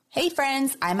Hey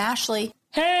friends, I'm Ashley.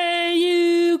 Hey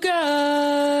you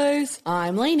guys!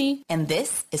 I'm Lainey. And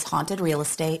this is Haunted Real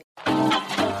Estate.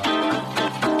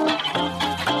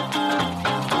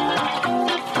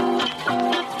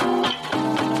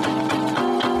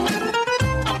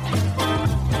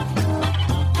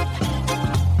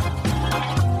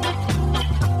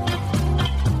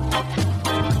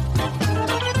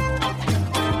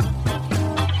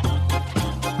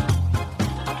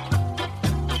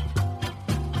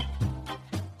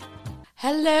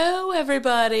 Hello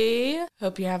everybody!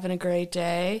 Hope you're having a great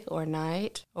day, or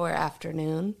night, or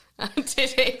afternoon.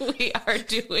 Today we are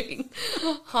doing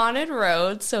Haunted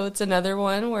Road, so it's another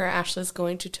one where Ashley's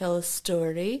going to tell a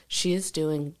story. She is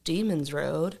doing Demons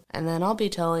Road, and then I'll be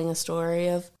telling a story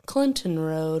of Clinton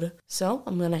Road. So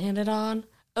I'm going to hand it on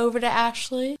over to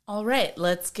Ashley. All right,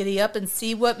 let's giddy up and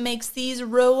see what makes these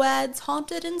roads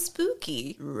haunted and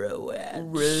spooky. Roads.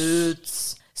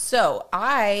 So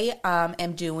I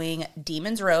am doing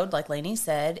Demons Road, like Lainey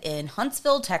said, in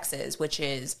Huntsville, Texas, which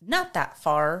is not that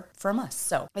far from us.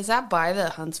 So Is that by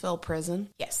the Huntsville prison?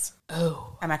 yes. Oh.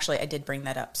 I did bring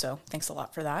that up, so thanks a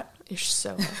lot for that. You're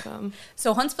so welcome.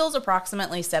 So Huntsville's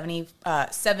approximately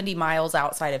 70 miles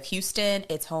outside of Houston.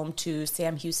 It's home to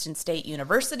Sam Houston State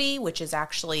University, which is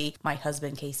actually my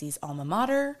husband Casey's alma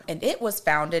mater. And it was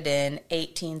founded in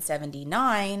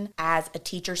 1879 as a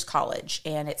teacher's college.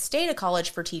 And it stayed a college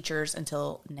for teachers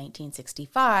until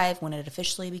 1965 when it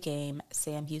officially became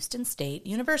Sam Houston State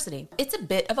University. It's a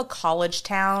bit of a college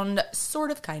town, sort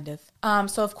of, kind of.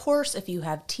 So of course, if you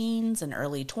have teens and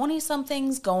early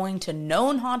 20-somethings going to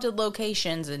known haunted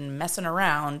locations and messing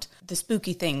around, the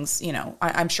spooky things,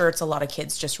 I'm sure it's a lot of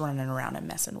kids just running around and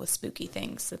messing with spooky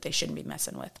things that they shouldn't be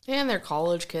messing with. And they're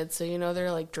college kids, so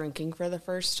they're like drinking for the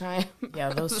first time. Yeah,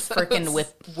 those freaking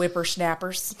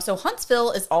whippersnappers. So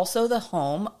Huntsville is also the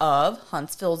home of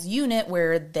Huntsville's unit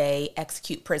where they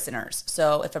execute prisoners.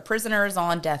 So if a prisoner is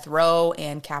on death row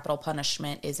and capital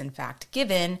punishment is in fact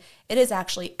given, it is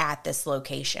actually at this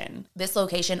location. This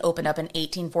location opened up in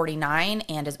 1849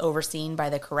 and is overseen by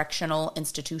the Correctional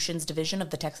Institutions Division of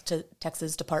the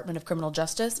Texas Department of Criminal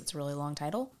Justice. It's a really long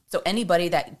title. So anybody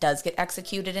that does get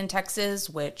executed in Texas,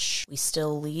 which we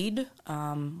still lead,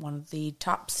 one of the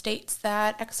top states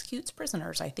that executes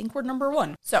prisoners. I think we're number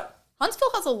one. So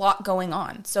Huntsville has a lot going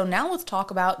on. So now let's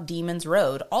talk about Demons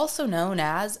Road, also known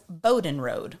as Bowden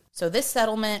Road. So this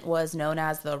settlement was known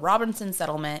as the Robinson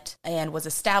Settlement and was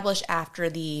established after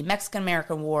the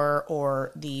Mexican-American War,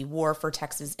 or the War for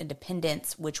Texas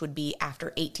Independence, which would be after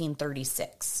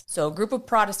 1836. So a group of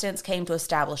Protestants came to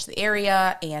establish the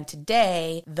area, and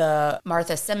today the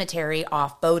Martha Cemetery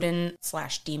off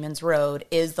Bowden/Demons Road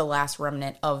is the last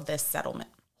remnant of this settlement.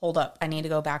 Hold up, I need to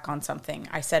go back on something.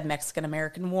 I said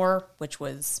Mexican-American War, which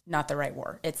was not the right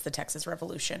war. It's the Texas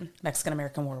Revolution.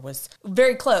 Mexican-American War was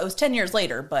very close, 10 years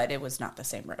later, but it was not the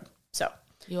same road. So,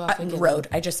 road.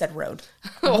 I just said road.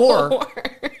 War.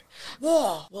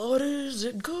 War. What is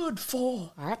it good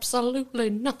for? Absolutely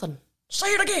nothing. Say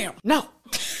it again. No.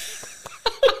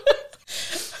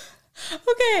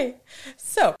 Okay,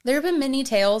 so there have been many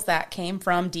tales that came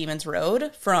from Demons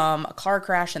Road, from a car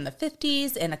crash in the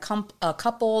 50s and a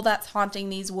couple that's haunting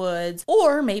these woods,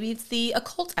 or maybe it's the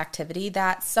occult activity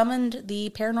that summoned the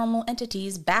paranormal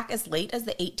entities back as late as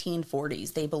the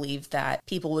 1840s. They believed that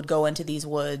people would go into these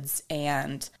woods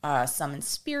and summon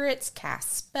spirits,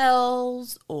 cast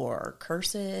spells, or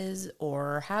curses,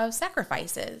 or have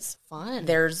sacrifices. Fun.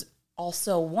 There's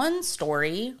also one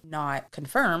story, not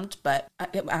confirmed, but,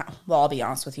 I'll be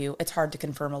honest with you, it's hard to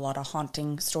confirm a lot of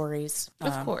haunting stories.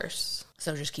 Of course.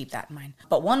 So just keep that in mind.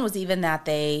 But one was even that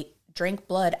they drank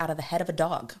blood out of the head of a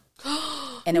dog.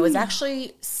 And it was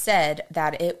actually said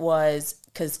that it was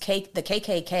because the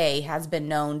KKK has been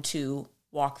known to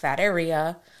walk that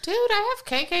area. Dude, I have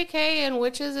KKK and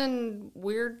witches and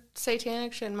weird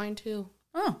satanic shit in mine too.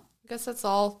 Oh. I guess that's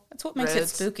all. That's what makes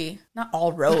roads. it spooky. Not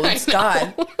all roads.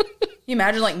 God. You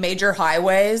imagine like major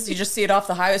highways. You just see it off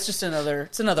the highway.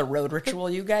 It's another road ritual,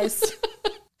 you guys.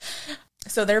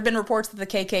 So there have been reports that the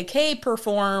KKK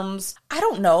performs, I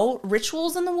don't know,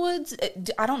 rituals in the woods.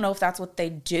 I don't know if that's what they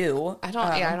do. I don't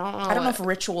know. I don't know if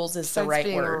rituals is the right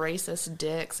being word. Racist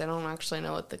dicks. I don't actually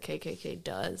know what the KKK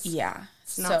does. Yeah.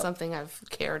 It's not something I've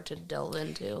cared to delve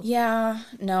into. Yeah,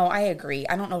 no, I agree.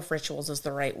 I don't know if rituals is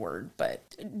the right word, but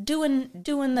doing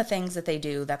the things that they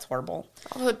do, that's horrible.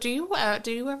 Oh, do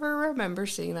you ever remember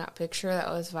seeing that picture that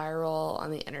was viral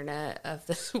on the internet of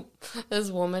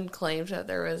this woman claimed that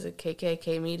there was a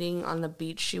KKK meeting on the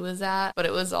beach she was at, but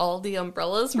it was all the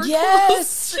umbrellas were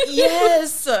closed.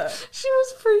 Yes. She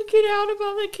was freaking out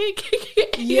about the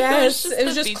KKK. Yes, it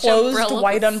was just closed umbrellas.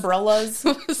 White umbrellas.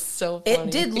 It was so funny.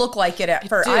 It did look like it at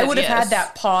first. did, I would have yes. had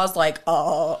that pause like,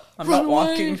 oh, I'm not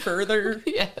walking further.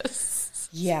 Yes.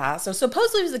 Yeah, so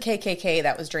supposedly it was the KKK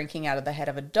that was drinking out of the head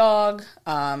of a dog.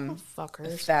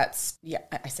 Fuckers. If that's, yeah,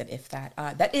 I said if that.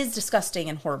 That is disgusting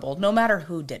and horrible, no matter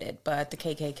who did it, but the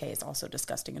KKK is also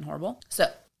disgusting and horrible. So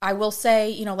I will say,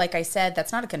 you know, like I said,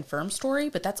 that's not a confirmed story,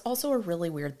 but that's also a really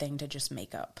weird thing to just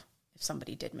make up. If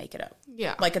somebody did make it up.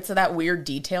 Yeah. Like it's that weird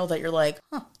detail that you're like,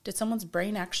 huh, did someone's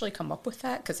brain actually come up with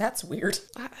that? Because that's weird.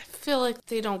 I feel like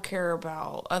they don't care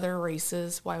about other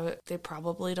races. Why would they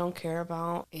probably don't care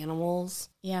about animals?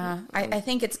 Yeah, I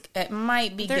think it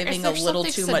might be giving a little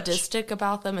too much sadistic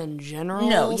about them in general.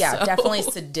 No, yeah, definitely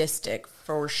sadistic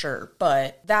for sure.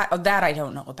 But that I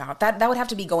don't know about. That would have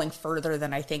to be going further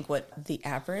than I think what the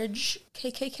average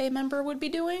KKK member would be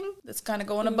doing. That's kind of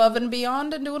going above and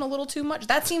beyond and doing a little too much.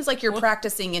 That seems like you're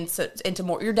practicing into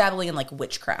more. You're dabbling in like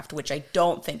witchcraft, which I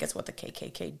don't think is what the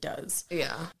KKK does.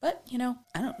 Yeah, But you know,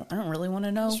 I don't really want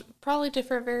to know. probably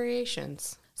different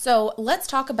variations. So let's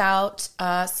talk about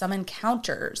some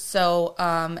encounters. So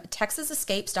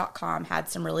TexasEscapes.com had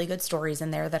some really good stories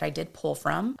in there that I did pull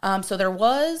from. So there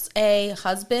was a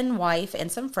husband, wife,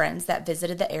 and some friends that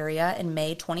visited the area in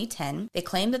May 2010. They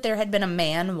claimed that there had been a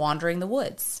man wandering the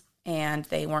woods. And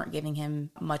they weren't giving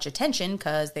him much attention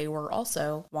because they were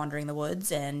also wandering the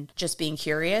woods and just being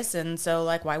curious. And so,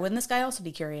 like, why wouldn't this guy also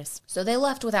be curious? So they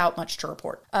left without much to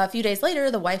report. A few days later,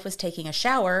 the wife was taking a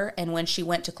shower. And when she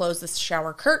went to close the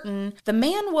shower curtain, the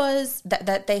man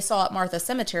that they saw at Martha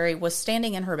Cemetery was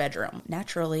standing in her bedroom.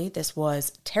 Naturally, this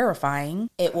was terrifying.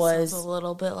 It was a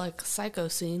little bit like a Psycho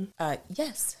scene.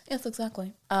 Yes,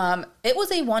 exactly. It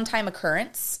was a one-time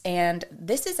occurrence. And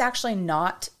this is actually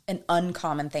not an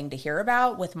uncommon thing to hear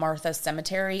about with Martha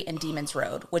Cemetery and Demon's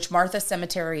Road, which Martha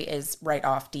Cemetery is right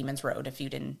off Demon's Road, if you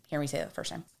didn't hear me say that the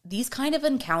first time. These kind of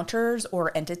encounters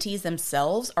or entities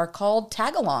themselves are called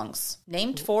tagalongs,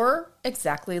 named for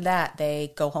exactly that.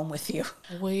 They go home with you.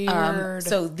 Weird.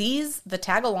 So the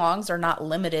tagalongs are not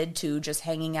limited to just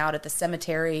hanging out at the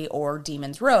cemetery or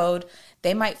Demon's Road.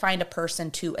 They might find a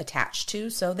person to attach to,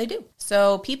 so they do.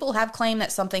 So people have claimed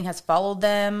that something has followed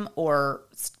them or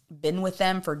been with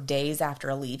them for days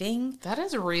after leaving. That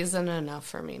is reason enough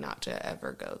for me not to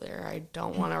ever go there. I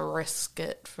don't want to risk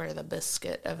it for the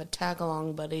biscuit of a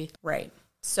tag-along buddy. Right.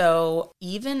 So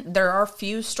even there are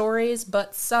few stories,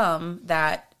 but some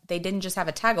that they didn't just have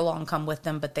a tag-along come with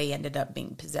them, but they ended up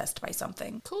being possessed by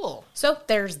something. Cool. So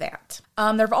there's that.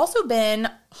 There have also been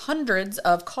hundreds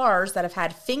of cars that have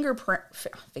had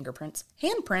handprints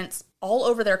all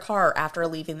over their car after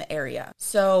leaving the area.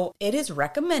 So it is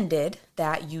recommended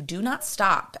that you do not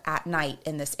stop at night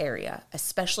in this area,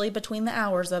 especially between the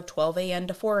hours of 12 a.m.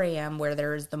 to 4 a.m. where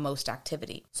there is the most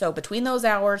activity. So between those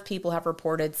hours, people have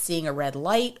reported seeing a red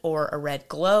light or a red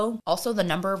glow. Also, the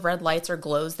number of red lights or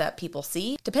glows that people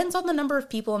see depends on the number of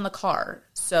people in the car.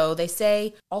 So they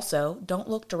say also don't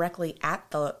look directly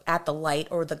at the light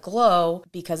or the glow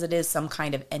because it is some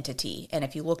kind of entity. And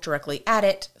if you look directly at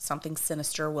it, something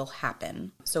sinister will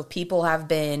happen. So people have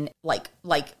been like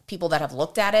people that have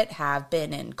looked at it have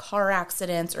been in car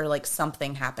accidents or like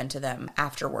something happened to them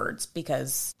afterwards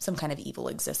because some kind of evil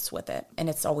exists with it. And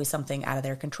it's always something out of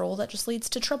their control that just leads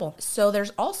to trouble. So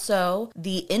there's also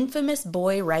the infamous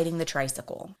boy riding the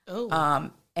tricycle. Oh.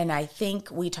 And I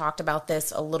think we talked about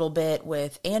this a little bit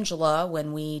with Angela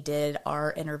when we did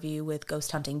our interview with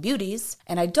Ghost Hunting Beauties.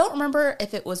 And I don't remember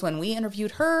if it was when we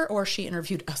interviewed her or she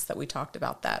interviewed us that we talked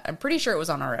about that. I'm pretty sure it was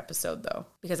on our episode, though,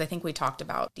 because I think we talked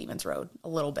about Demon's Road a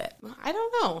little bit. I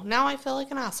don't know. Now I feel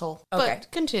like an asshole. Okay. But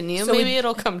continue. So Maybe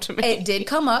it'll come to me. It did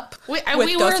come up. We with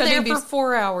were Ghost there Hunting for Beauties.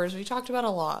 4 hours. We talked about a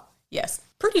lot. Yes.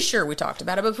 Pretty sure we talked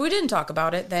about it, but if we didn't talk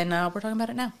about it, then we're talking about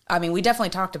it now. I mean, we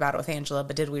definitely talked about it with Angela,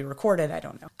 but did we record it? I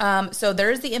don't know. So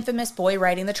there's the infamous boy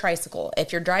riding the tricycle.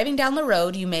 If you're driving down the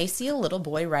road, you may see a little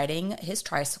boy riding his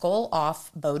tricycle off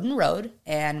Bowden Road,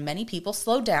 and many people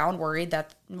slow down, worried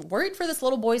for this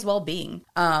little boy's well-being.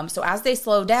 So as they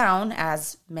slow down,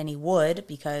 as many would,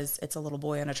 because it's a little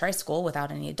boy on a tricycle without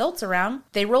any adults around,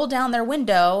 they roll down their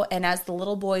window, and as the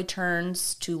little boy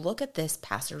turns to look at this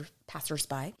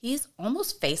passersby, he's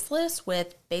almost faceless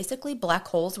with basically black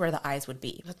holes where the eyes would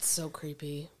be. That's so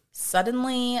creepy.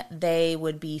 Suddenly, they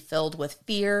would be filled with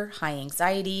fear, high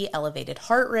anxiety, elevated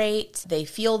heart rate. They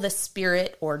feel the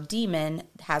spirit or demon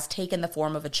has taken the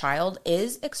form of a child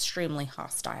is extremely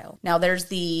hostile. Now, there's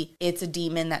it's a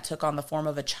demon that took on the form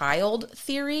of a child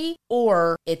theory,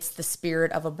 or it's the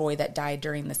spirit of a boy that died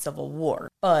during the Civil War.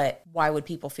 But why would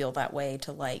people feel that way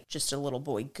to like just a little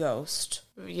boy ghost?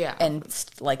 Yeah. And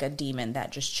like a demon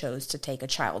that just chose to take a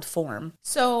child form.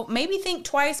 So maybe think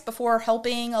twice before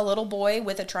helping a little boy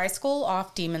with a tricycle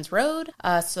off Demon's Road.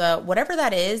 So whatever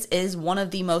that is one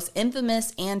of the most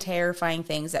infamous and terrifying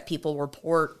things that people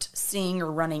report seeing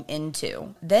or running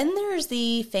into. Then there's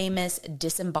the famous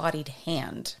disembodied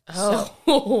hand.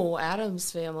 Oh,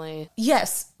 Addams Family.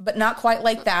 Yes, but not quite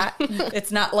like that.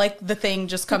 It's not like the thing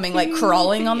just coming like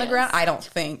crawling on the ground. I don't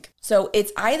think. So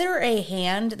it's either a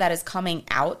hand that is coming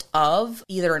out of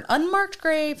either an unmarked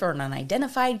grave or an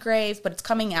unidentified grave, but it's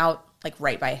coming out like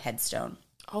right by a headstone.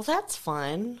 Oh, that's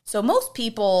fun. So most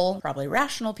people, probably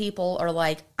rational people, are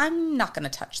like, I'm not going to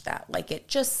touch that. Like, it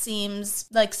just seems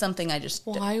like something I just...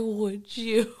 Why would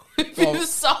you? If you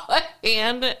saw a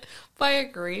hand by a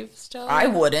gravestone? I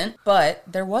wouldn't, but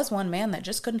there was one man that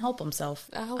just couldn't help himself.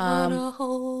 I want to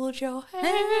hold your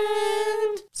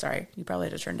hand. Sorry, you probably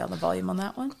had to turn down the volume on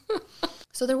that one.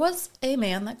 So there was a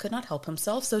man that could not help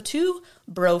himself. So two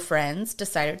bro friends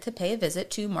decided to pay a visit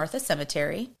to Martha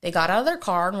Cemetery. They got out of their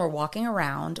car and were walking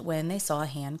around when they saw a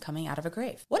hand coming out of a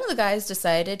grave. One of the guys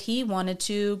decided he wanted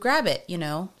to grab it,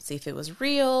 see if it was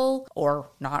real or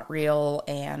not real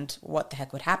and what the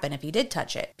heck would happen if he did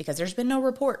touch it. Because there's been no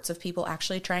reports of people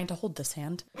actually trying to hold this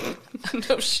hand.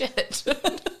 No shit.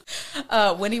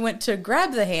 When he went to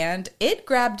grab the hand, it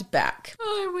grabbed back.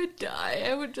 I would die.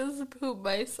 I would just poop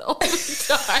myself and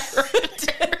die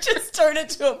right there. Just turn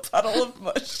into a puddle of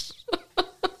mush.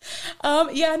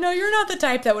 Yeah, no, you're not the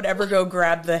type that would ever go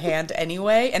grab the hand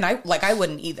anyway. And I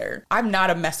wouldn't either. I'm not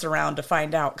a mess around to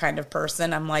find out kind of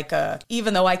person. I'm like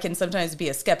even though I can sometimes be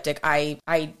a skeptic, I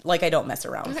don't mess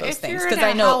around with those things. If you're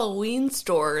in a Halloween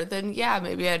store, then yeah,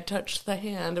 maybe I'd touch the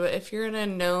hand. But if you're in a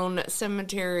known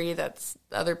cemetery that's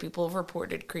other people have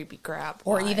reported creepy crap.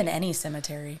 Or even any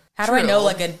cemetery. How do I know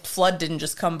like a flood didn't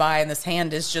just come by and this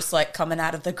hand is just like coming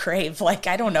out of the grave? Like,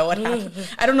 I don't know what happened.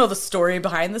 I don't know the story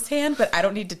behind this hand, but I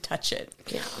don't need to touch it.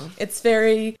 Yeah. It's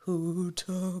very, who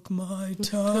took my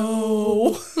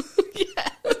toe?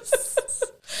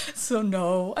 Yes. So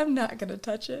no, I'm not going to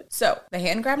touch it. So the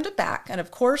hand grabbed it back. And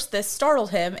of course, this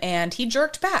startled him and he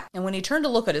jerked back. And when he turned to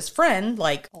look at his friend,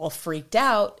 like all freaked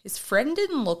out, his friend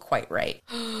didn't look quite right.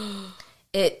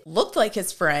 It looked like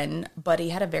his friend, but he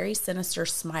had a very sinister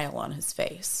smile on his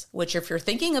face, which if you're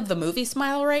thinking of the movie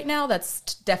Smile right now,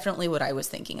 that's definitely what I was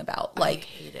thinking about. Like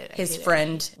his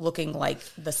friend looking like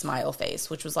the Smile face,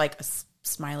 which was like a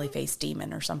smiley face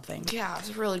demon or something. Yeah,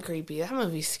 it's really creepy. That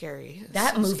movie's scary.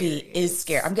 That movie is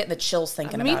scary. I'm getting the chills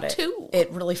thinking about it. Me too.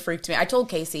 It really freaked me. I told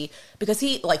Casey, because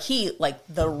he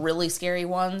the really scary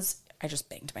ones, I just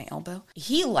banged my elbow.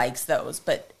 He likes those,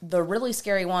 but the really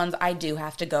scary ones, I do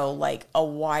have to go like a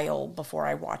while before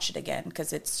I watch it again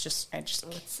because it's just, I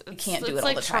can't do it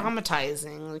all the time. It's like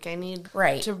traumatizing. Like I need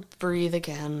to breathe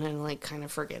again and like kind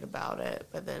of forget about it,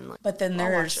 but then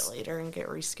I'll watch it later and get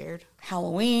re-scared.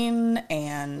 Halloween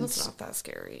and it's not that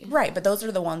scary, right? But those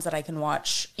are the ones that I can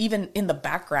watch even in the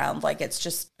background. Like it's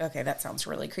just okay. That sounds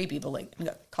really creepy, but like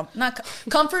not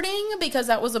comforting because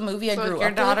that was a movie I grew up with. Your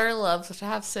daughter loves to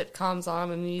have sitcoms on,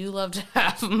 and you love to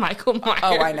have Michael Myers.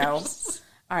 Oh,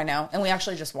 I know. And we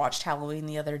actually just watched Halloween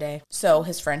the other day. So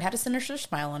his friend had a sinister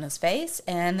smile on his face.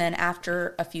 And then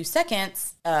after a few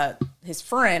seconds, his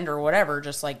friend or whatever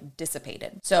just like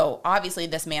dissipated. So obviously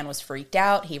this man was freaked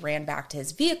out. He ran back to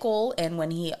his vehicle. And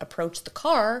when he approached the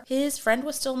car, his friend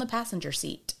was still in the passenger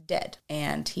seat, dead.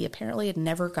 And he apparently had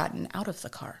never gotten out of the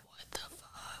car. What the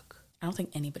fuck? I don't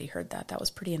think anybody heard that. That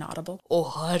was pretty inaudible.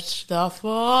 What the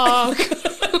fuck?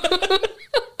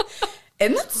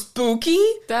 Isn't that spooky?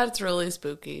 That's really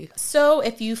spooky. So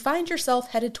if you find yourself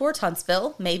headed towards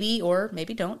Huntsville, maybe or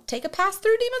maybe don't, take a pass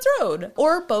through Demon's Road.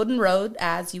 Or Bowden Road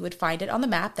as you would find it on the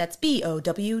map. That's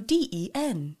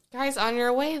Bowden. Guys, on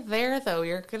your way there, though,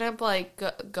 you're going to, like,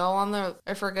 go on the...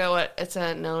 I forget what... It's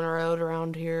a known road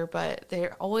around here, but they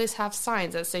always have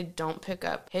signs that say don't pick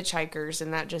up hitchhikers,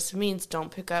 and that just means don't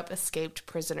pick up escaped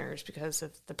prisoners because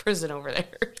of the prison over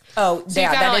there. Oh, so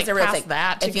yeah, that is a real thing.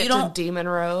 That if you don't to Demon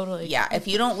Road. Like, yeah, if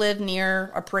you don't live near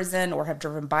a prison or have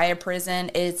driven by a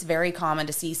prison, it's very common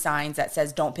to see signs that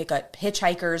says don't pick up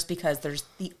hitchhikers because there's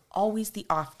always the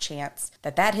off chance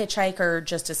that hitchhiker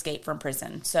just escaped from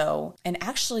prison. So, and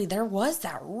actually there was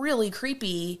that really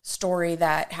creepy story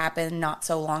that happened not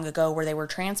so long ago where they were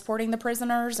transporting the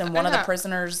prisoners and one of the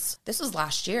prisoners, this was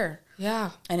last year. Yeah.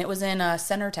 And it was in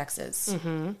Center, Texas.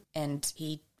 Mm-hmm. And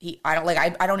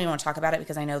I don't even want to talk about it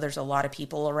because I know there's a lot of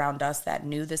people around us that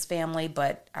knew this family,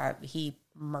 but he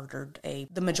murdered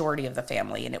the majority of the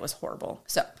family and it was horrible.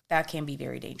 So that can be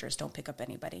very dangerous. Don't pick up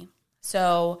anybody.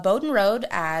 So Bowden Road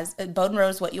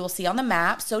is what you will see on the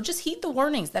map. So just heed the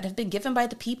warnings that have been given by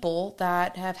the people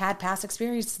that have had past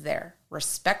experiences there.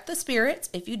 Respect the spirits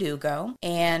if you do go.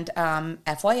 And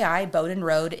FYI, Bowden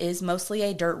Road is mostly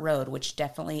a dirt road, which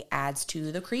definitely adds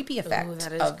to the creepy effect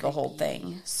of the whole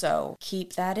thing. So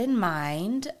keep that in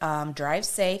mind. Drive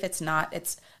safe.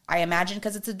 I imagine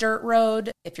because it's a dirt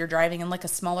road, if you're driving in like a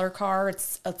smaller car,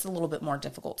 it's a little bit more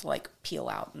difficult to like peel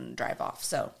out and drive off.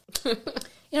 So,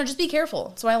 just be careful.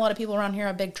 That's why a lot of people around here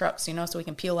have big trucks, so we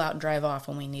can peel out and drive off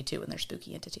when we need to when they're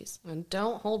spooky entities. And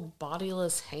don't hold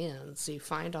bodiless hands you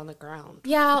find on the ground.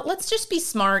 Yeah, let's just be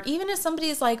smart. Even if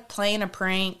somebody's like playing a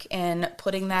prank and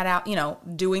putting that out,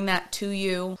 doing that to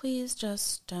you, please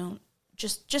just don't.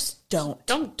 Just don't.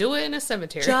 Don't do it in a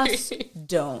cemetery. Just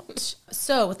don't.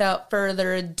 So without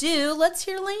further ado, let's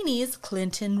hear Lainey's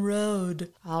Clinton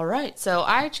Road. All right. So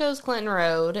I chose Clinton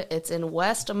Road. It's in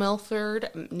West Milford,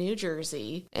 New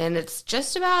Jersey. And it's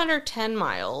just about under 10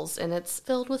 miles. And it's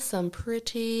filled with some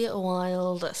pretty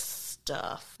wild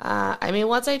stuff.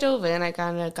 Once I dove in, I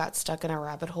kind of got stuck in a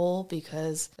rabbit hole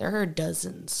because there are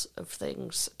dozens of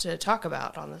things to talk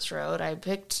about on this road. I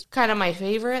picked kind of my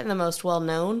favorite and the most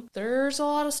well-known. There's a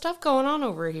lot of stuff going on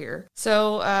over here.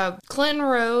 So, Clinton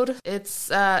Road,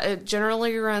 it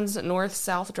generally runs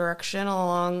north-south direction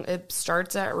it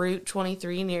starts at Route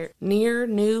 23 near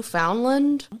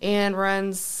Newfoundland and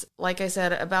runs, like I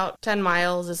said, about 10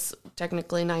 miles. It's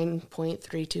technically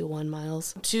 9.321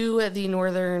 miles to the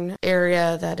northern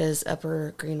area that is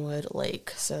Upper Greenwood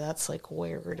Lake. So that's like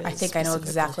where it is. I think I know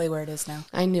exactly where it is now.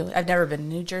 I knew it. I've never been to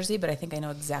New Jersey, but I think I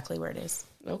know exactly where it is.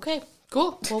 Okay,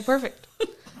 cool. Well, perfect.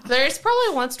 There's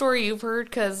probably one story you've heard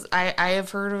because I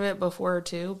have heard of it before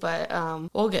too, but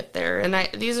we'll get there. And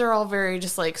these are all very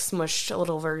just like smushed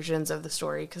little versions of the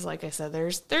story because, like I said,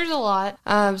 there's a lot.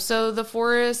 So the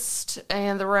forest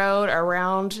and the road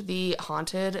around the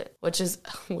haunted, which is,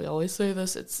 we always say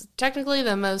this, it's technically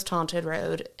the most haunted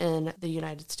road in the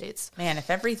United States. Man,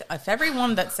 if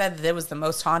everyone that said that it was the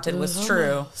most haunted was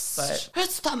true, but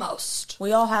it's the most.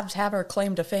 We all have to have our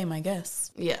claim to fame, I guess.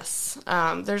 Yes.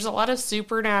 There's a lot of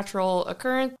supernatural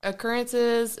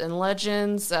occurrences and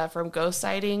legends, from ghost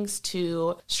sightings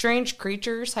to strange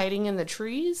creatures hiding in the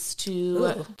trees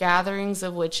to gatherings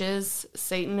of witches,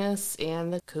 Satanists,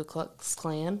 and the Ku Klux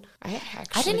Klan. I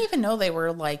didn't even know they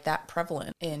were like that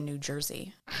prevalent in New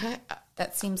Jersey.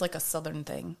 That seems like a Southern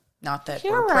thing. Not that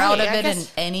we're proud of it in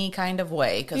any kind of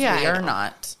way, because we are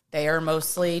not. They are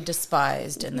mostly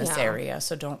despised in this area.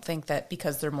 So don't think that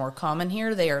because they're more common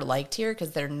here, they are liked here,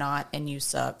 because they're not, and you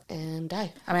suck. And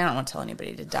die. I mean, I don't want to tell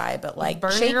anybody to die, but like...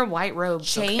 Burn your white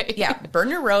robes, okay? Yeah, burn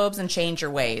your robes and change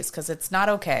your ways, because it's not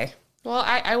okay. Well,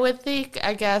 I would think,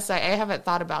 I guess, I haven't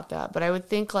thought about that, but I would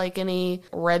think like any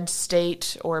red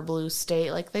state or blue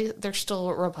state, like they're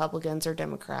still Republicans or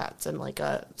Democrats in like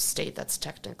a state that's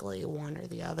technically one or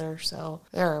the other. So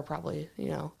there are probably,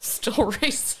 still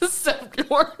racists up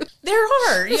north. There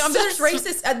are. There's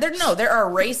racists. There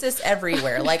are racists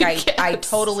everywhere. Like I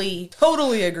totally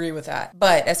agree with that.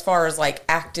 But as far as like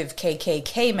active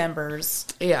KKK members,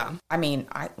 yeah. I mean,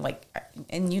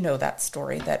 and you know that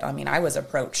story that, I was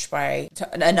approached by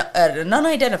an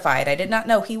unidentified. I did not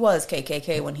know he was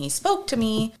KKK when he spoke to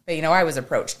me, but I was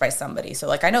approached by somebody. So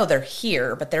like I know they're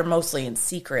here, but they're mostly in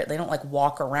secret. They don't like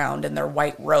walk around in their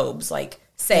white robes like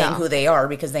saying who they are,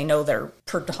 because they know they're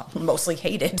mostly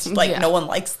hated. Like no one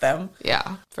likes them.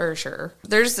 Yeah, for sure.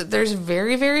 There's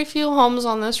very, very few homes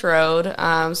on this road.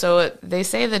 They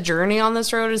say the journey on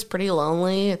this road is pretty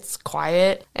lonely. It's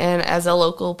quiet. And as a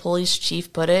local police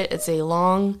chief put it, it's a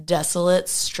long, desolate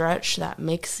stretch that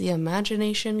makes the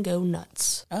imagination go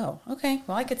nuts. Oh, okay.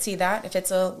 Well, I could see that. If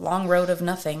it's a long road of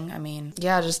nothing,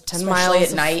 yeah, just 10 miles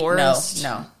at night. Forest.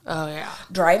 No. Oh, yeah.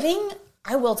 Driving,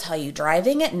 I will tell you,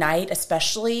 driving at night,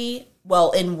 especially,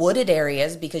 in wooded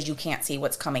areas, because you can't see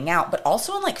what's coming out, but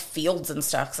also in, fields and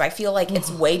stuff, because I feel like it's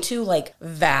way too,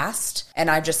 vast, and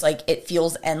I just, it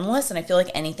feels endless, and I feel like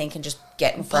anything can just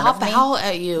get in front of me. Pop out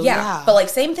at you, yeah. But,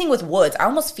 same thing with woods. I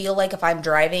almost feel like if I'm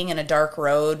driving in a dark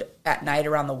road at night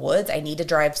around the woods, I need to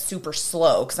drive super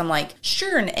slow, because I'm like,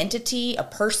 sure, an entity, a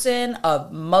person, a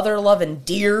mother-loving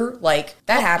deer,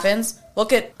 that happens.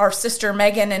 Look at our sister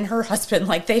Megan and her husband.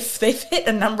 They've hit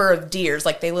a number of deers.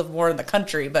 They live more in the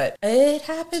country, but it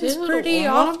happens pretty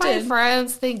often. One of my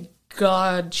friends, thank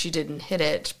God she didn't hit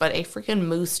it, but a freaking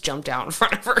moose jumped out in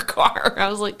front of her car. I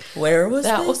was like, where was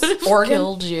that? This? That would have Oregon?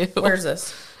 Killed you. Where's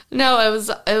this? No, it was.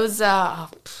 I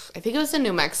think it was in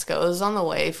New Mexico. It was on the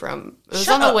way from. It was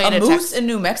on the way to Texas. A moose in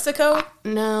New Mexico?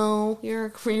 No,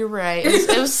 you're right.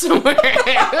 It was somewhere.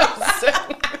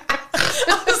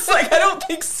 I was like, I don't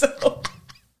think so.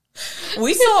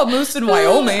 We saw a moose in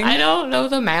Wyoming. I don't know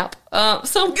the map.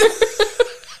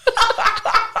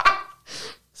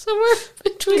 Somewhere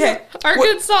between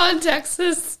Arkansas and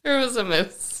Texas, there was a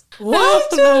moose.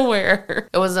 What? I don't know where.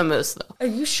 It was a moose, though. Are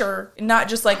you sure? Not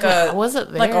just like a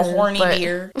wasn't there, like a horny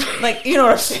deer. Like, you know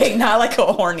what I'm saying? Not like a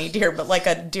horny deer, but like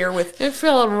a deer with It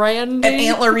felt random. an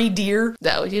antlery deer.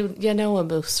 No, you know a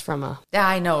moose from a... Yeah,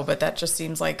 I know, but that just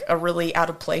seems like a really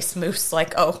out of place moose.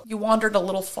 Like, oh, you wandered a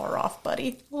little far off,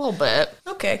 buddy. A little bit.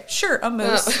 Okay, sure, a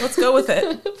moose. Let's go with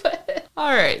it.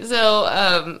 All right,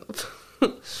 so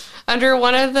under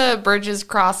one of the bridge's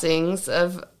crossings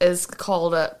is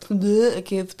called I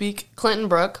can't speak, Clinton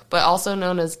Brook, but also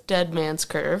known as Dead Man's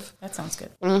Curve. That sounds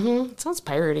good. It sounds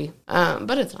piratey,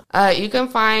 but it's not. You can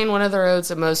find one of the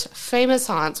road's most famous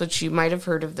haunts, which you might have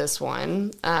heard of this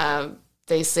one.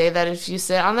 They say that if you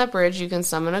sit on that bridge, you can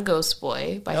summon a ghost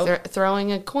boy by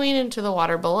throwing a coin into the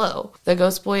water below. The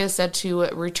ghost boy is said to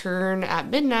return at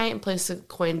midnight and place the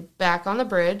coin back on the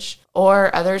bridge,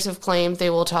 or others have claimed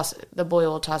the boy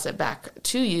will toss it back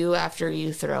to you after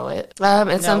you throw it.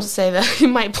 And some say that you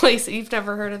might place it. You've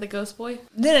never heard of the ghost boy?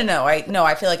 No.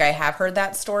 I feel like I have heard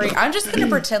that story. I'm just going to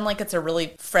pretend like it's a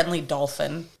really friendly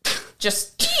dolphin.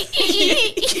 Just...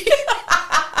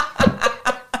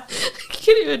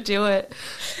 Can't even do it.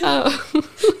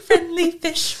 Friendly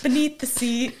fish beneath the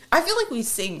sea. I feel like we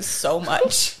sing so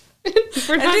much.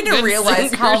 I didn't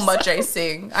realize how much I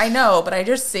sing. I know, but I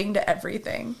just sing to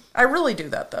everything. I really do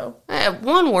that, though.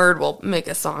 One word will make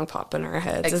a song pop in our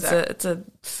heads. Exactly. It's a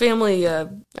family.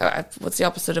 What's the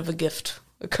opposite of a gift?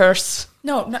 A curse.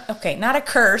 No, okay, not a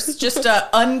curse, just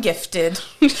ungifted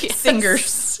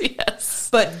singers.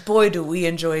 Yes. But boy, do we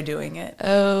enjoy doing it.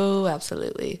 Oh,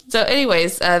 absolutely. So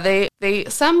anyways,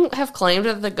 some have claimed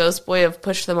that the ghost boy have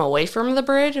pushed them away from the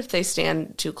bridge if they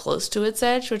stand too close to its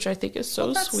edge, which I think is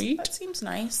so sweet. That seems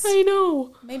nice. I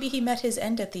know. Maybe he met his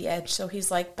end at the edge, so he's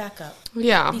like, back up.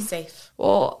 Yeah. Be safe.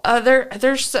 Well,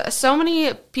 there's so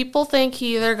many people think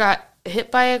he either got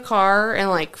hit by a car and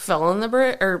like fell in the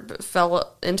bridge or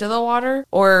fell into the water,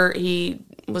 or he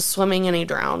was swimming and he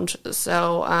drowned.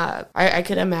 So I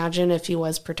could imagine if he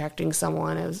was protecting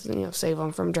someone, it was, save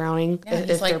them from drowning. Yeah,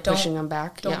 if like, they're pushing them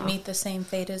back. Don't meet the same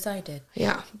fate as I did.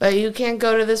 Yeah, but you can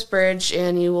go to this bridge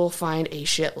and you will find a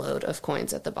shitload of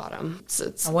coins at the bottom.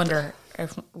 I wonder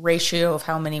if ratio of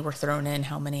how many were thrown in,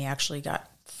 how many actually got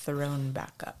thrown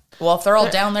back up. Well, if they're all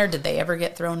down there, did they ever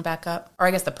get thrown back up? Or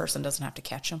I guess the person doesn't have to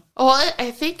catch them. Well,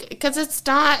 I think because it's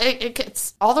not,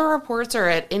 it's all the reports are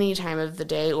at any time of the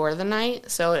day or the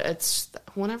night, so it's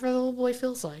whenever the little boy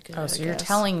feels like it. Oh, so you're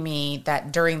telling me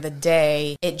that during the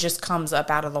day, it just comes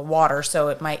up out of the water, so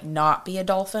it might not be a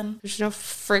dolphin? There's no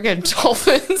friggin'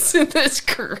 dolphins in this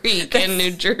creek in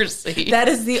New Jersey. That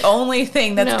is the only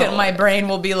thing that's good. My brain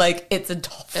will be like, it's a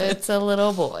dolphin. It's a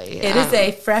little boy. It is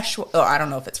a I don't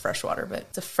know if it's freshwater, but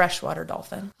it's a freshwater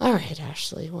dolphin. All right,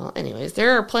 Ashley. Well, anyways,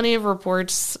 there are plenty of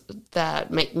reports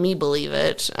that make me believe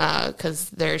it because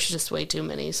there's just way too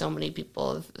many. So many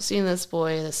people have seen this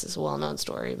boy. This is a well-known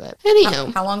story, but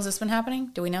anyhow. How long has this been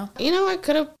happening? Do we know? I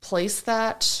could have placed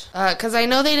that because I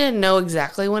know they didn't know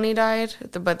exactly when he died,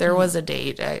 but there was a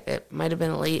date. It might have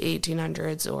been late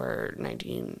 1800s or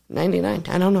 1999.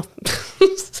 I don't know.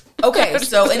 Okay,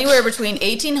 so anywhere between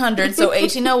 1800, so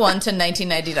 1801 to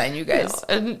 1999, you guys.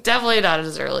 No, definitely not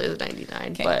as early as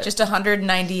 99, okay, but just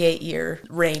 198 year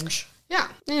range. Yeah.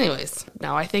 Anyways,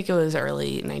 no, I think it was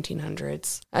early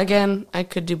 1900s. Again, I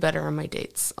could do better on my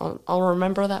dates. I'll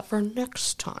remember that for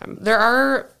next time. There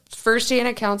are first-hand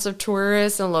accounts of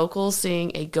tourists and locals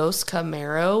seeing a ghost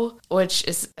Camaro, which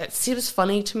it seems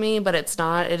funny to me, but it's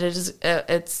not.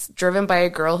 It's driven by a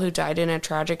girl who died in a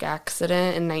tragic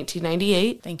accident in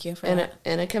 1998. Thank you for that.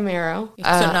 In a Camaro.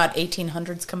 So not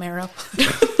 1800s Camaro?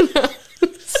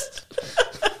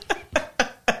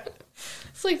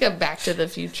 It's like a Back to the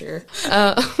Future.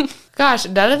 Gosh,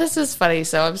 none of this is funny,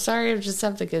 so I'm sorry I just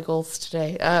have the giggles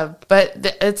today.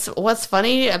 But it's what's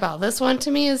funny about this one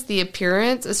to me is the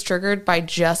appearance is triggered by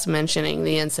just mentioning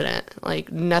the incident.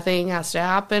 Like, nothing has to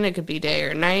happen. It could be day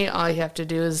or night. All you have to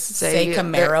do is say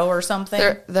Camaro or something.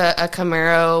 A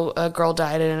Camaro, a girl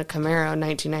died in a Camaro in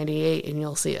 1998, and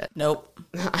you'll see it. Nope.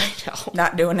 I know.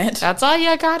 Not doing it. That's all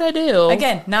you gotta do.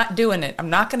 Again, not doing it. I'm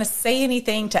not going to say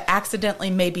anything to accidentally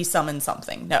maybe summon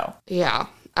something. No. Yeah.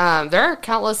 There are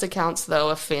countless accounts, though,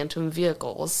 of phantom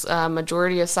vehicles.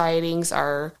 Majority of sightings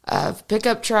are of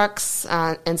pickup trucks.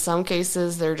 In some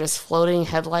cases, they're just floating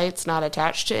headlights not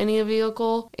attached to any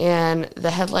vehicle. And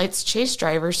the headlights chase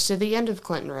drivers to the end of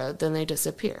Clinton Road, then they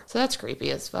disappear. So that's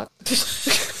creepy as fuck. Could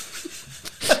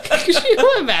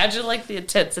you imagine, like, the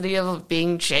intensity of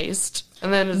being chased?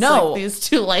 And then it's like these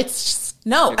two lights just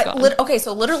No. Okay,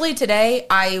 so literally today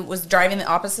I was driving the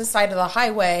opposite side of the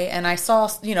highway and I saw,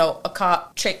 a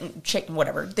cop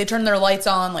whatever. They turned their lights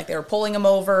on, like they were pulling him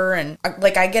over. And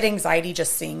I get anxiety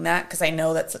just seeing that because I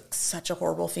know that's such a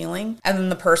horrible feeling. And then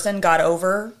the person got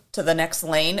over to the next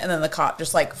lane and then the cop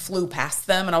just flew past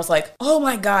them and I was like, oh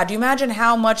my God, do you imagine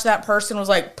how much that person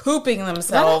was pooping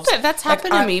themselves? That's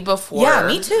happened to me before. Yeah,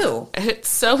 me too. It's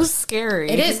so scary.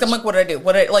 It is. I'm like, what do I do?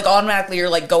 Automatically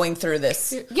you're going through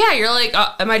this. Yeah, you're like,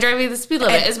 am I driving the speed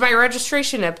limit? Is my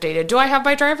registration updated? Do I have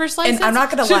my driver's license? And I'm not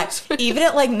going to lie, even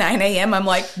at 9 a.m. I'm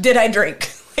like, did I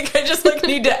drink? I just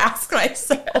need to ask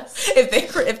myself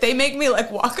if they make me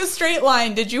walk a straight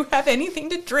line, did you have anything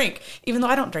to drink? Even though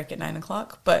I don't drink at 9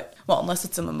 o'clock, but unless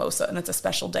it's a mimosa and it's a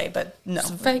special day, but no.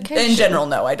 In general,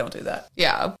 no, I don't do that.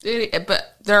 Yeah,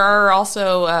 but there are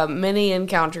also many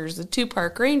encounters with 2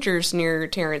 park rangers near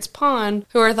Terrence Pond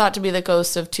who are thought to be the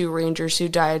ghosts of 2 rangers who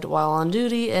died while on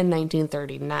duty in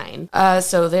 1939.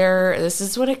 This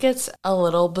is when it gets a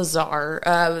little bizarre.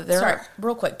 Sorry,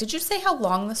 real quick, did you say how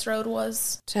long this road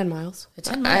was? 10 miles.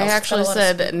 10 miles. I actually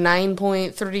said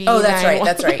 9.39. Oh,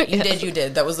 that's right. You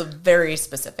did. That was a very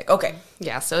specific. Okay.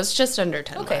 Yeah, so it's just under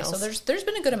 10 miles. Okay, so there's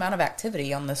been a good amount of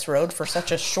activity on this road for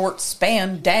such a short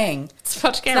span. Dang. It's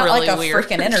about to get not really like a weird.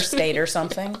 Freaking interstate or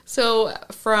something. So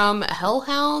from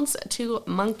hellhounds to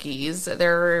monkeys,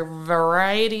 there are a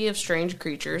variety of strange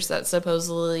creatures that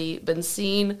supposedly been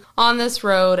seen on this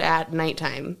road at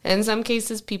nighttime. In some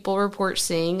cases, people report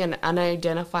seeing an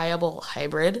unidentifiable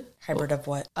hybrid. Hybrid of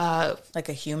what? Like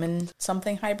a human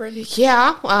something hybrid?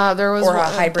 Yeah, there was... Or a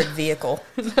hybrid vehicle.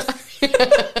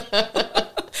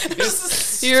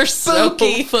 You're so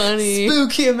funny.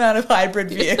 Spooky amount of hybrid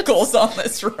vehicles on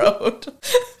this road.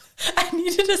 I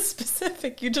needed a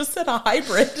specific. You just said a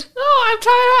hybrid. No, I'm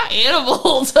talking about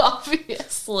animals,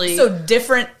 obviously. So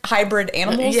different hybrid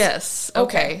animals? Yes.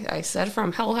 Okay. I said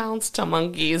from hellhounds to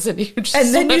monkeys, and you just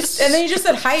and then you just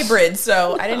said hybrid.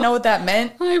 So I didn't know what that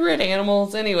meant. Hybrid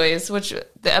animals, anyways, which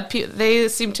they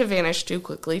seem to vanish too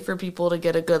quickly for people to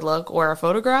get a good look or a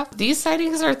photograph. These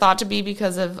sightings are thought to be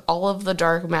because of all of the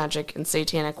dark magic and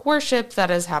satanic worship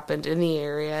that has happened in the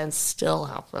area and still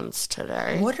happens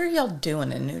today. What are y'all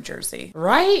doing in New Jersey?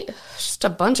 Right? Just a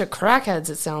bunch of crackheads,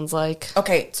 it sounds like.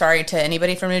 Okay, sorry to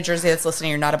anybody from New Jersey that's listening.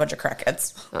 You're not a bunch of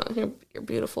crackheads. Oh, you're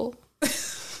beautiful.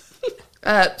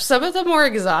 Some of the more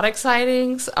exotic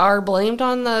sightings are blamed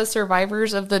on the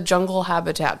survivors of the jungle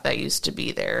habitat that used to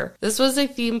be there. This was a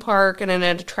theme park and an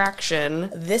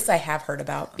attraction. This I have heard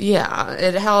about. Yeah,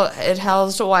 it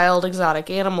housed wild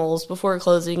exotic animals before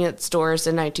closing its doors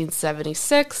in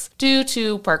 1976 due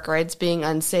to park rides being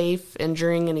unsafe,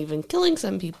 injuring and even killing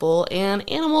some people, and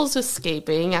animals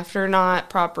escaping after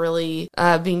not properly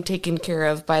being taken care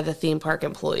of by the theme park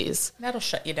employees. That'll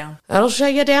shut you down.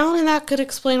 And that could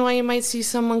explain why you might see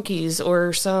some monkeys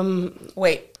or some...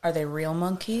 Wait, are they real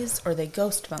monkeys or are they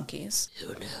ghost monkeys? Who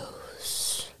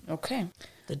knows? Okay.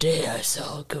 The day I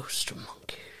saw a ghost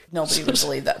monkey. Nobody would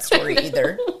believe that story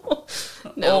either.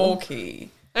 No. Okay.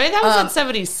 I mean, that was in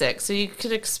 76, so you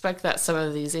could expect that some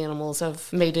of these animals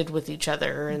have mated with each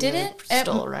other and they're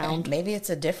still around. Maybe it's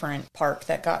a different park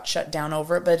that got shut down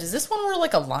over it, but is this one where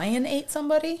like a lion ate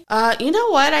somebody? You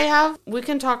know what? We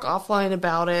can talk offline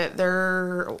about it.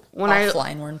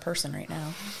 Offline, we're in person right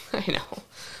now. I know.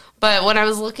 But when I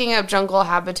was looking up jungle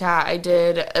habitat, I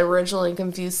did originally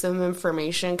confuse some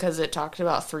information because it talked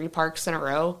about 3 parks in a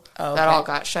row that all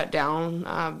got shut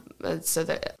down. So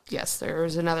that, yes, there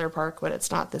was another park, but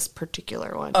it's not this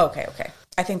particular one. Okay.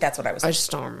 I think that's what I was thinking. I just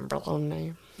don't remember the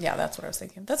name. Yeah, that's what I was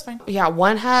thinking. That's fine. Yeah,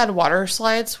 one had water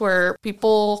slides where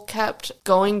people kept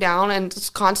going down and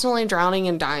just constantly drowning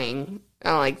and dying.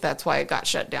 And, that's why it got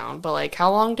shut down. But,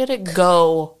 how long did it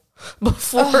go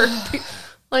before...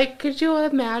 could you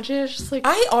imagine? Just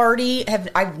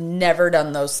I've never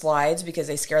done those slides because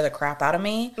they scare the crap out of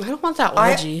me. I don't want that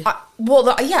orgy.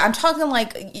 I'm talking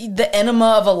the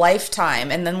enema of a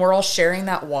lifetime, and then we're all sharing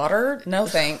that water. No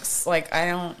thanks. I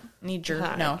don't need your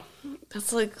no.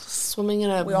 That's like swimming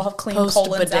in a we all have clean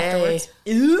colons bidet afterwards.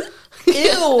 Ew,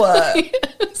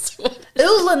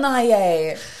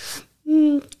 Lanaye.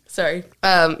 Sorry.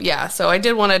 Yeah, so I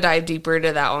did want to dive deeper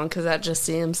into that one because that just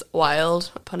seems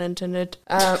wild, pun intended.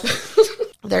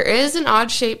 There is an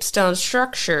odd-shaped stone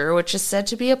structure, which is said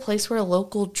to be a place where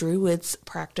local druids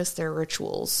practice their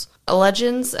rituals.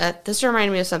 Legends, this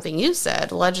reminded me of something you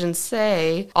said. Legends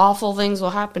say awful things will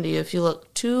happen to you if you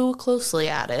look too closely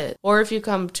at it, or if you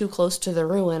come too close to the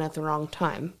ruin at the wrong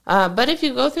time. But if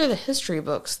you go through the history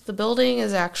books, the building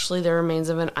is actually the remains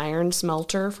of an iron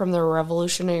smelter from the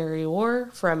Revolutionary War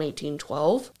from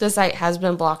 1812. The site has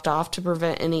been blocked off to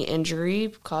prevent any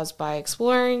injury caused by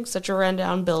exploring such a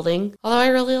rundown building. Although I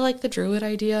really like the druid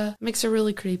idea. It makes it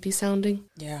really creepy sounding.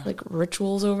 Yeah. Like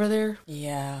rituals over there.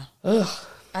 Yeah. Ugh.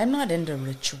 I'm not into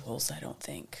rituals, I don't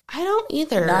think. I don't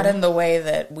either. Not in the way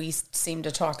that we seem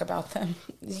to talk about them.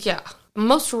 Yeah.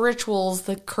 Most rituals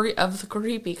of the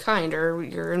creepy kind are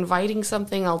you're inviting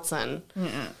something else in.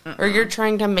 Or you're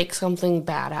trying to make something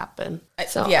bad happen.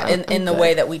 So, yeah, in the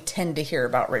way that we tend to hear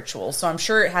about rituals. So I'm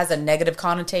sure it has a negative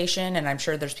connotation, and I'm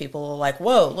sure there's people who are like,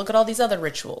 whoa, look at all these other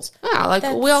rituals. Yeah, like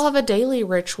we all have a daily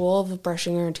ritual of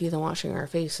brushing our teeth and washing our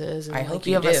faces. And I like, hope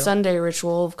you you have do. a Sunday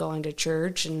ritual of going to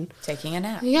church and Taking a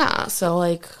nap. yeah, so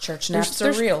like Church naps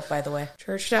are real, by the way.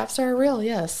 Church naps are real,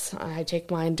 yes. I take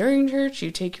mine during church,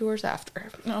 you take yours after.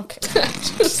 Okay.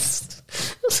 This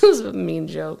was a mean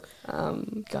joke.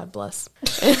 God bless.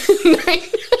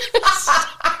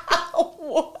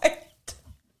 What?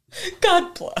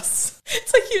 God bless.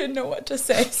 It's like you didn't know what to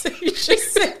say, so you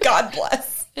just said God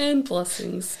bless. And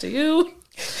blessings to you.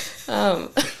 Man,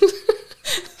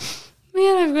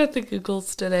 I've got the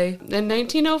giggles today. In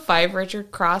 1905,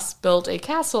 Richard Cross built a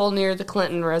castle near the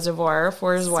Clinton Reservoir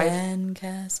for his wife. Sand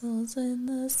castles in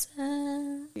the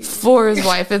sand. For his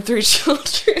wife and 3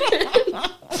 children.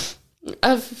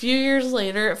 A few years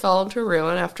later, it fell into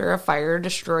ruin after a fire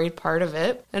destroyed part of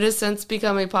it. It has since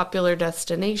become a popular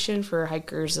destination for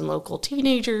hikers and local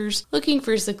teenagers looking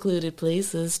for secluded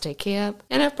places to camp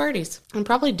and have parties. And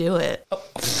probably do it. Oh.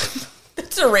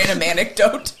 That's a random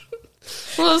anecdote.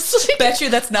 Well, it's like Bet you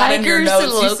that's not in your hikers notes.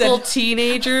 and You local said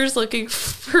teenagers looking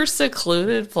for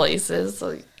secluded places.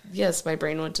 Like, yes, my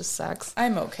brain went to sex.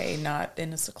 I'm okay not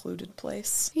in a secluded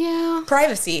place. Yeah.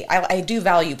 Privacy. I do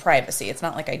value privacy. It's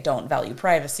not like I don't value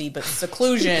privacy, but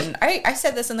seclusion. I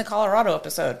said this in the Colorado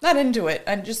episode. Not into it.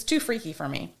 I'm just too freaky for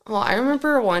me. Well, I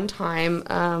remember one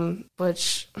time,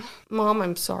 which, Mom,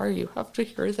 I'm sorry you have to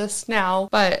hear this now,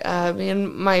 but me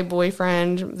and my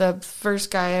boyfriend, the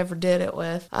first guy I ever did it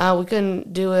with, we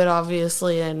couldn't do it,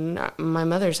 obviously, in my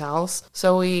mother's house,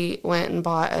 so we went and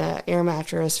bought an air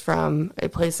mattress from a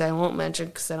place I won't mention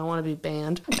because I don't want to be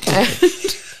banned.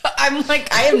 I'm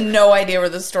like, I have no idea where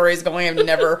this story is going. I've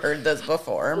never heard this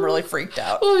before. I'm really freaked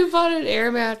out. Well, we bought an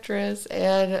air mattress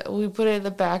and we put it in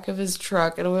the back of his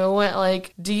truck and we went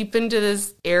like deep into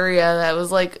this area that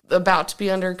was like about to be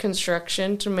under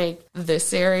construction to make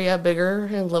this area bigger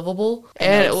and livable.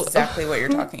 I know exactly what you're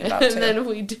talking about, And too. then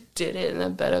we did it in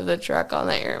the bed of the truck on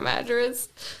the air mattress.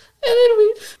 And then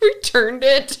we returned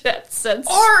it at Sense.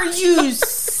 Are you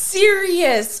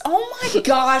serious? Oh my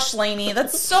gosh, Lainey.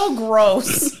 That's so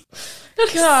gross.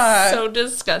 God. So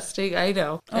disgusting. I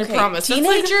know. Okay, I promise. It's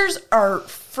teenagers are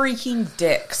freaking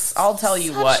dicks. I'll tell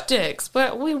you such what. dicks,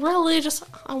 but we really just,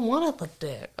 I wanted the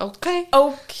dick. Okay?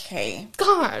 Okay.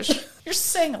 Gosh. You're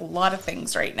saying a lot of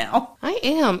things right now. I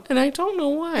am, and I don't know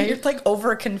why. You're like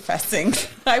over confessing.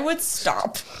 I would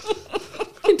stop.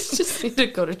 I just need to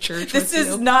go to church This with is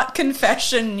you. not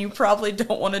confession. You probably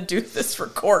don't want to do this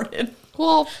recorded.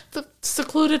 Well, the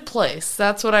secluded place.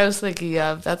 That's what I was thinking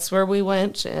of. That's where we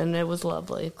went, and it was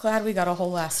lovely. Glad we got a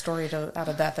whole last story out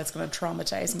of that. That's going to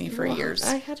traumatize me for years.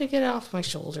 I had to get it off my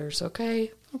shoulders,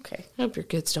 okay? Okay. I hope your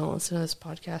kids don't listen to this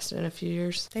podcast in a few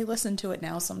years. They listen to it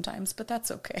now sometimes, but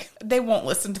that's okay. They won't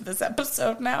listen to this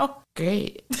episode now.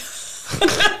 Great.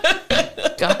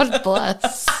 God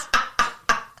bless.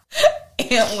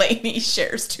 Aunt Lainey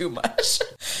shares too much.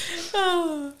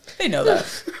 They know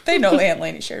that. They know Aunt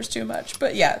Lainey shares too much.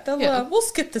 But yeah, we'll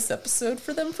skip this episode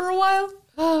for them for a while.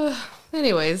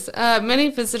 Anyways, many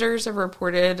visitors have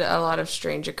reported a lot of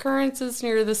strange occurrences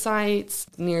near this site,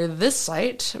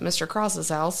 Mr. Cross's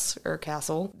house or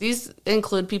castle. These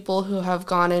include people who have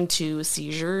gone into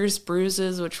seizures,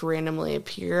 bruises which randomly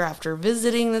appear after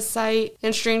visiting the site,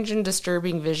 and strange and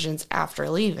disturbing visions after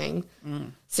leaving.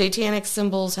 Satanic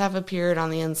symbols have appeared on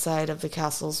the inside of the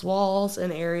castle's walls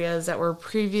in areas that were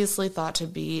previously thought to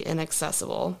be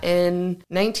inaccessible. In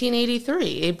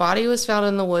 1983, a body was found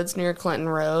in the woods near Clinton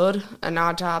Road. An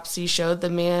autopsy showed the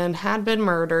man had been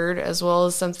murdered, as well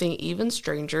as something even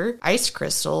stranger. Ice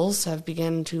crystals have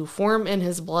begun to form in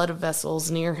his blood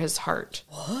vessels near his heart.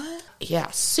 What?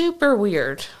 Yeah, super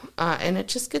weird. And it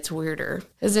just gets weirder.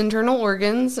 His internal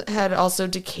organs had also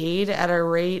decayed at a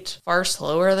rate far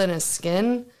slower than his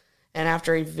skin. And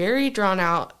after a very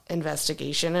drawn-out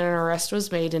investigation, an arrest was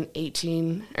made in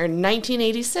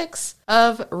 1986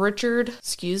 of Richard,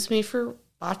 excuse me for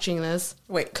botching this.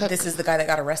 Wait, this is the guy that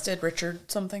got arrested, Richard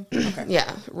something? Okay.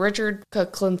 Yeah, Richard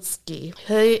Kuklinski.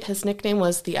 His nickname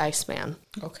was the Iceman.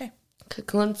 Okay.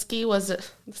 Kuklinski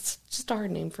it's just a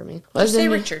hard name for me. Just say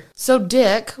Richard. So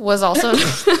Dick was also known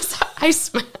as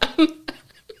Iceman.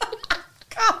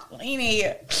 Golly.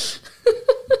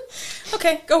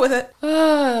 Okay, go with it.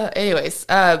 Anyways,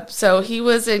 so he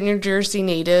was a New Jersey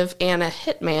native and a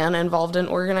hitman involved in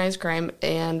organized crime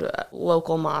and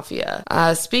local mafia.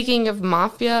 Speaking of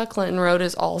mafia, Clinton Road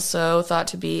is also thought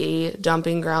to be a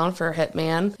dumping ground for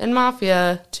hitman and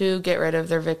mafia to get rid of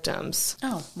their victims.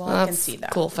 Oh, well, I can see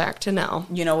that. Cool fact to know.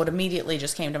 You know, what immediately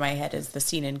just came to my head is the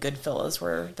scene in Goodfellas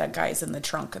where that guy's in the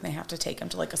trunk and they have to take him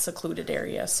to like a secluded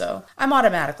area. So I'm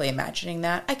automatically imagining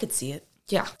that. I could see it.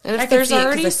 Yeah, and if there's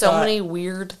already so many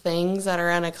weird things that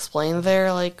are unexplained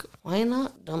there, like, why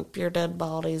not dump your dead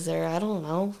bodies there? I don't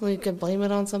know. We could blame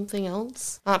it on something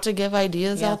else. Not to give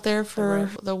ideas out there for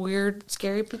the weird,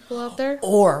 scary people out there.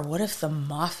 Or what if the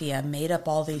mafia made up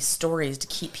all these stories to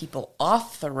keep people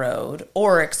off the road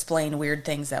or explain weird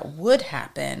things that would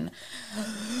happen?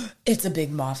 It's a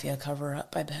big mafia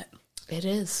cover-up, I bet. It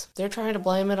is. They're trying to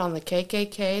blame it on the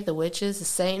KKK, the witches, the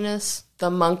Satanists, the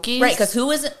monkeys. Right, because who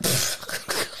isn't...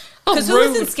 Because who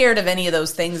isn't scared of any of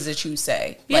those things that you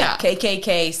say? Like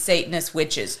KKK, Satanist,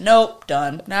 witches. Nope,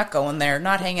 done. Not going there.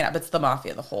 Not hanging out. But it's the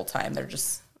mafia the whole time. They're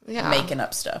just making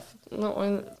up stuff.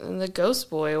 In the Ghost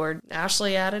Boy, where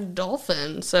Ashley added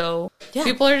dolphin. So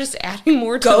people are just adding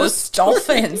more ghost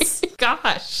dolphins.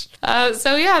 Gosh.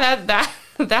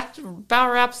 That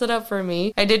about wraps it up for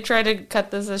me. I did try to cut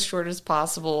this as short as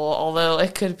possible, although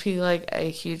it could be like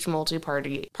a huge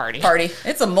multi-party.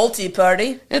 It's a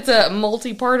multi-party. It's a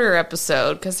multi-parter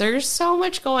episode because there's so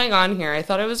much going on here. I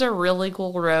thought it was a really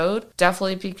cool road.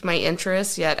 Definitely piqued my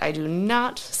interest, yet I do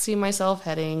not see myself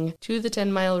heading to the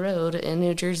 10-mile road in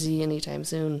New Jersey anytime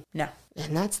soon. No.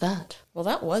 And that's that. Well,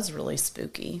 that was really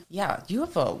spooky. Yeah, you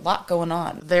have a lot going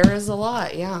on. There is a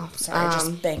lot, yeah. Sorry, I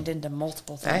just banged into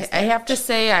multiple things. I have to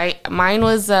say, mine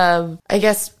was, I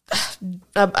guess,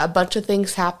 a bunch of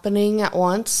things happening at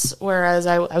once, whereas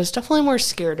I was definitely more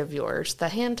scared of yours. The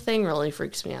hand thing really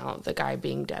freaks me out, the guy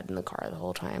being dead in the car the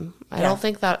whole time. I don't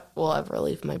think that will ever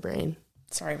leave my brain.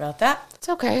 Sorry about that. It's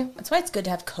okay. That's why it's good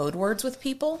to have code words with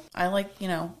people.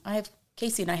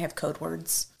 Casey and I have code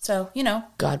words. So,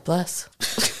 God bless.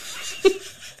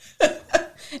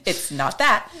 It's not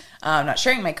that. I'm not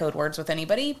sharing my code words with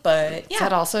anybody, but yeah. Is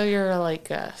that also your,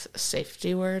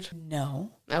 safety word? No.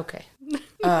 Okay.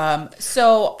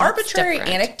 So arbitrary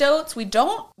anecdotes, we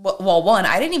don't, one,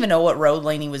 I didn't even know what road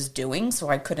Lainey was doing, so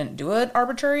I couldn't do an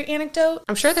arbitrary anecdote.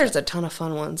 I'm sure there's a ton of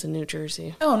fun ones in New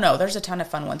Jersey. Oh no, there's a ton of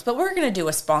fun ones, but we're going to do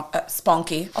a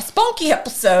spunky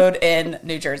episode in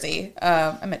New Jersey.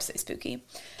 I meant to say spooky.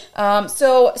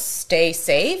 So stay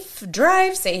safe,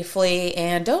 drive safely,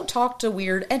 and don't talk to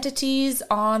weird entities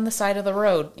on the side of the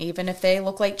road. Even if they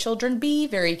look like children, be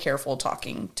very careful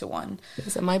talking to one.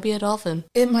 Because it might be a dolphin.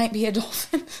 It might be a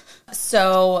dolphin.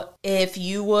 So if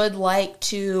you would like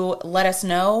to let us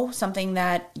know something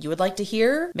that you would like to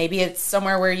hear, maybe it's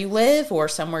somewhere where you live or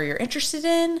somewhere you're interested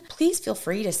in, please feel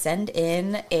free to send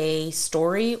in a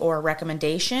story or a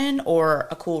recommendation or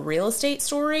a cool real estate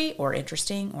story or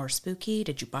interesting or spooky.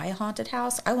 Did you buy a haunted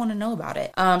house? I want to know about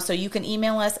it. So you can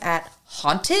email us at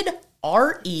hauntedre,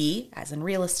 as in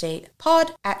real estate,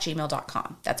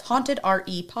 pod@gmail.com. That's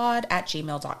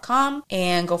hauntedrepod@gmail.com.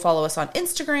 And go follow us on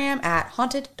Instagram at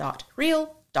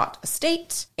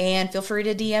haunted.real.estate. And feel free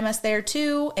to DM us there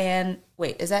too. And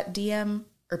wait, is that DM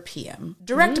or PM?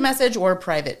 Direct message or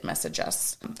private message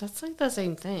us. That's like the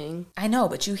same thing. I know,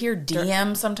 but you hear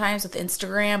DM sometimes with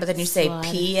Instagram, but then you say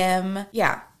PM.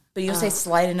 Yeah, but you say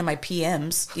slide into my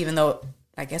PMs, even though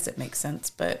I guess it makes sense,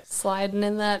 but sliding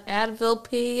in that Advil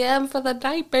PM for the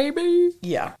night, baby.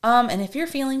 Yeah. And if you're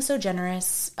feeling so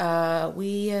generous,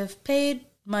 we have paid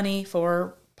money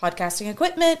for podcasting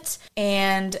equipment,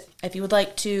 and if you would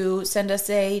like to send us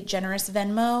a generous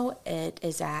Venmo, it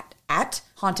is at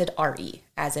Haunted RE,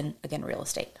 as in, again, real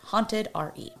estate, Haunted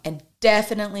RE. And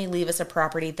definitely leave us a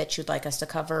property that you'd like us to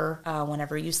cover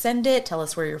whenever you send it. Tell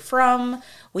us where you're from.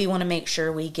 We want to make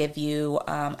sure we give you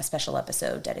a special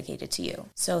episode dedicated to you.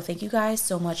 So thank you guys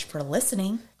so much for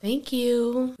listening. Thank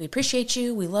you. We appreciate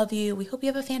you. We love you. We hope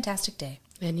you have a fantastic day.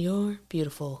 And you're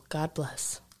beautiful. God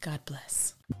bless. God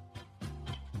bless.